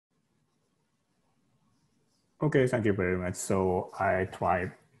Okay, thank you very much. So I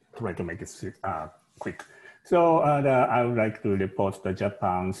try to make it quick. So I would like to report the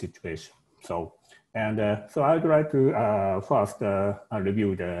Japan situation. So I would like to first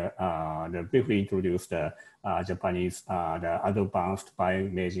review the briefly introduce the Japanese the advanced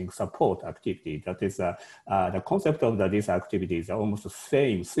bioimaging support activity. That is the concept of this activity is almost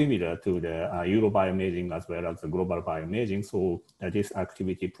similar to the EuroBioimaging as well as the Global BioImaging. So this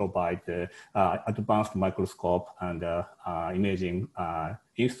activity provides advanced microscope and imaging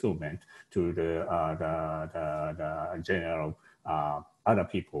instrument to the general other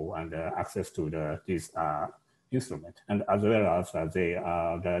people and access to this instrument, and as well as they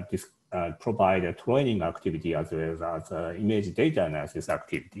provide a training activity as well as image data analysis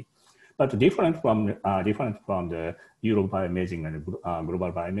activity. But different from the EuroBioimaging and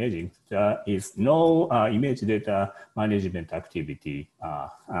Global BioImaging, there is no image data management activity,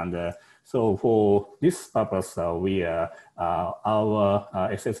 so for this purpose, our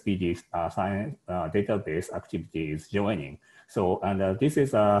SSPD science database activity is joining. So, and this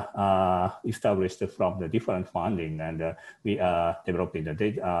is established from the different funding, and we are developing the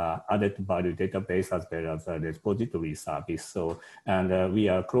data, added value database as well as the repository service. So, and we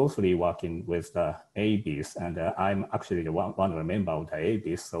are closely working with the ABiS, and I'm actually the one member of the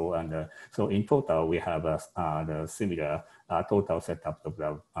ABiS. So, and so in total, we have the similar total setup of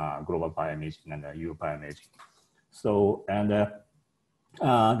the Global BioImaging and EoBioimaging. So, and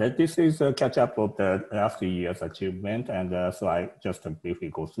this is a catch up of the last year's achievement, and so I just briefly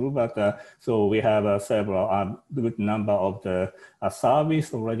go through. But so we have several good number of the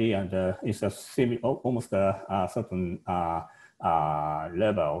service already, and it's a almost a certain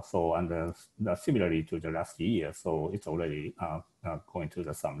level. So and similarly to the last year, so it's already going to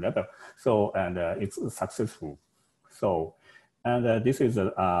the some level. So and it's successful. So. And this is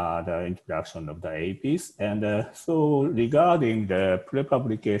the introduction of the ABiS. And so regarding the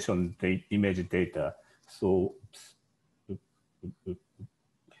pre-publication image data, so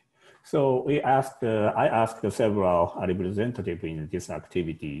we asked, I asked several representatives in this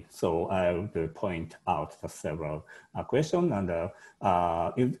activity. So I would point out the several questions. And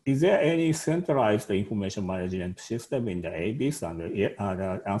is there any centralized information management system in the ABiS? And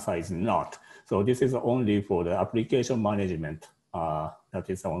the answer is not. So this is only for the application management. That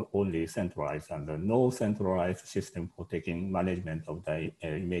is only centralized, and no centralized system for taking management of the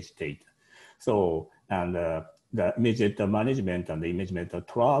image data. So, and the image data management and the image data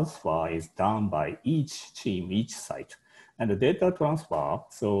transfer is done by each team, each site. And the data transfer,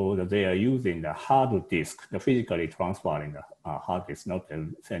 so that they are using the hard disk, the physically transferring the hard disk, not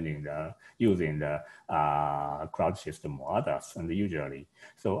sending using the cloud system or others, and usually.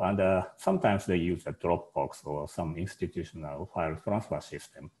 So, and sometimes they use a Dropbox or some institutional file transfer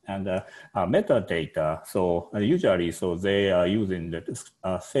system. And metadata, so usually, so they are using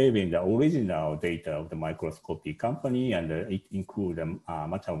the saving the original data of the microscopy company, and it includes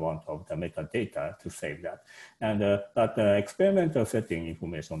much amount of the metadata to save that. And but experimental setting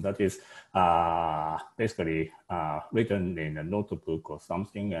information, that is basically written in a notebook or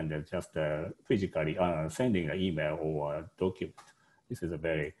something, and just physically sending an email or a document. This is a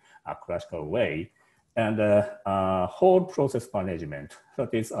very classical way. And whole process management,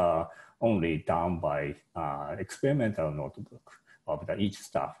 that is only done by experimental notebook of each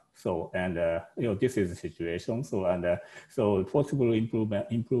staff. So, and you know, this is the situation. So, and so possible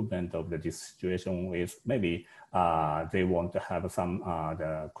improvement of this situation is maybe they want to have some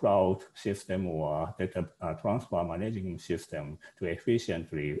the cloud system or data transfer managing system to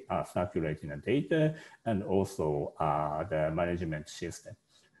efficiently circulate the data, and also the management system,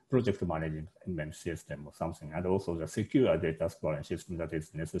 project management system or something, and also the secure data storage system that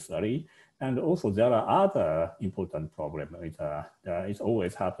is necessary. And also there are other important problems. It's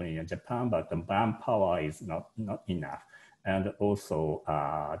always happening in Japan, but the manpower is not enough. And also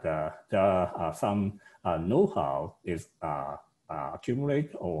there are some know-how is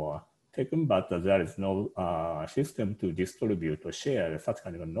accumulated or taken, but there is no system to distribute or share such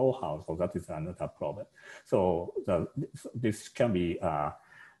kind of know-how. So that is another problem. So this can be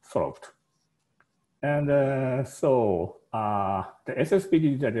solved. And so the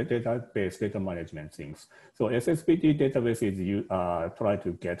SSPD database data management things. So SSPD database is you try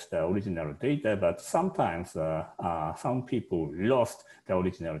to get the original data, but sometimes some people lost the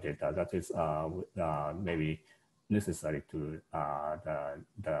original data. That is maybe necessary to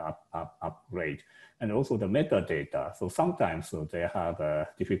the upgrade. And also the metadata. So sometimes they have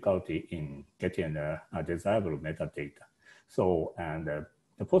difficulty in getting a desirable metadata. So, and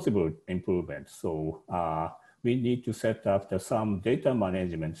the possible improvement. So we need to set up some data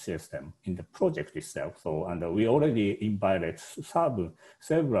management system in the project itself. So, and we already invited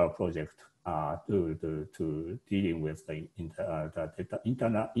several projects to dealing with the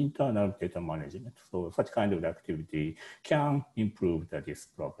internal data management. So such kind of activity can improve this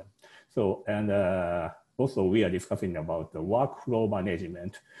problem. So, and also we are discussing about the workflow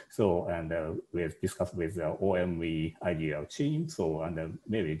management. So, and we discussed with the OME ideal team. So, and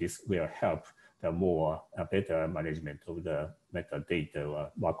maybe this will help the better management of the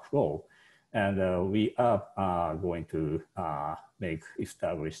metadata workflow. And we are going to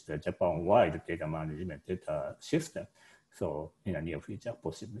establish the Japan-wide data management data system. So in the near future,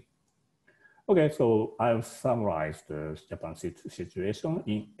 possibly. Okay, so I've summarized the Japan situation.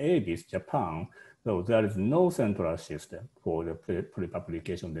 In ABiS Japan, so there is no central system for the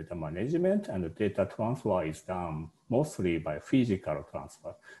pre-publication data management, and the data transfer is done mostly by physical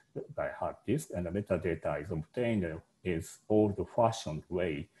transfer by hard disk, and the metadata is obtained in old-fashioned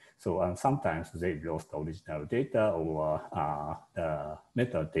way. So sometimes they lost the original data or the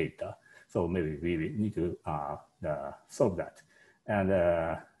metadata. So maybe we need to solve that. And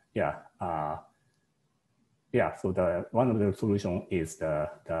so one of the solutions is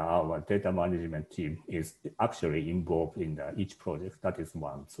our data management team is actually involved in each project. That is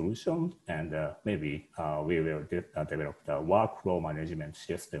one solution, and maybe we will develop the workflow management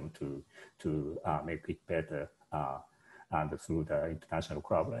system to make it better and through the international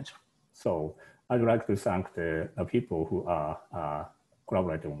collaboration. So I'd like to thank the people who are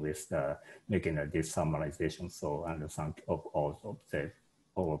collaborating with making this summarization. So, and thank all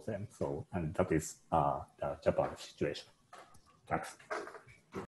of them. So, and that is the Japan situation. Thanks.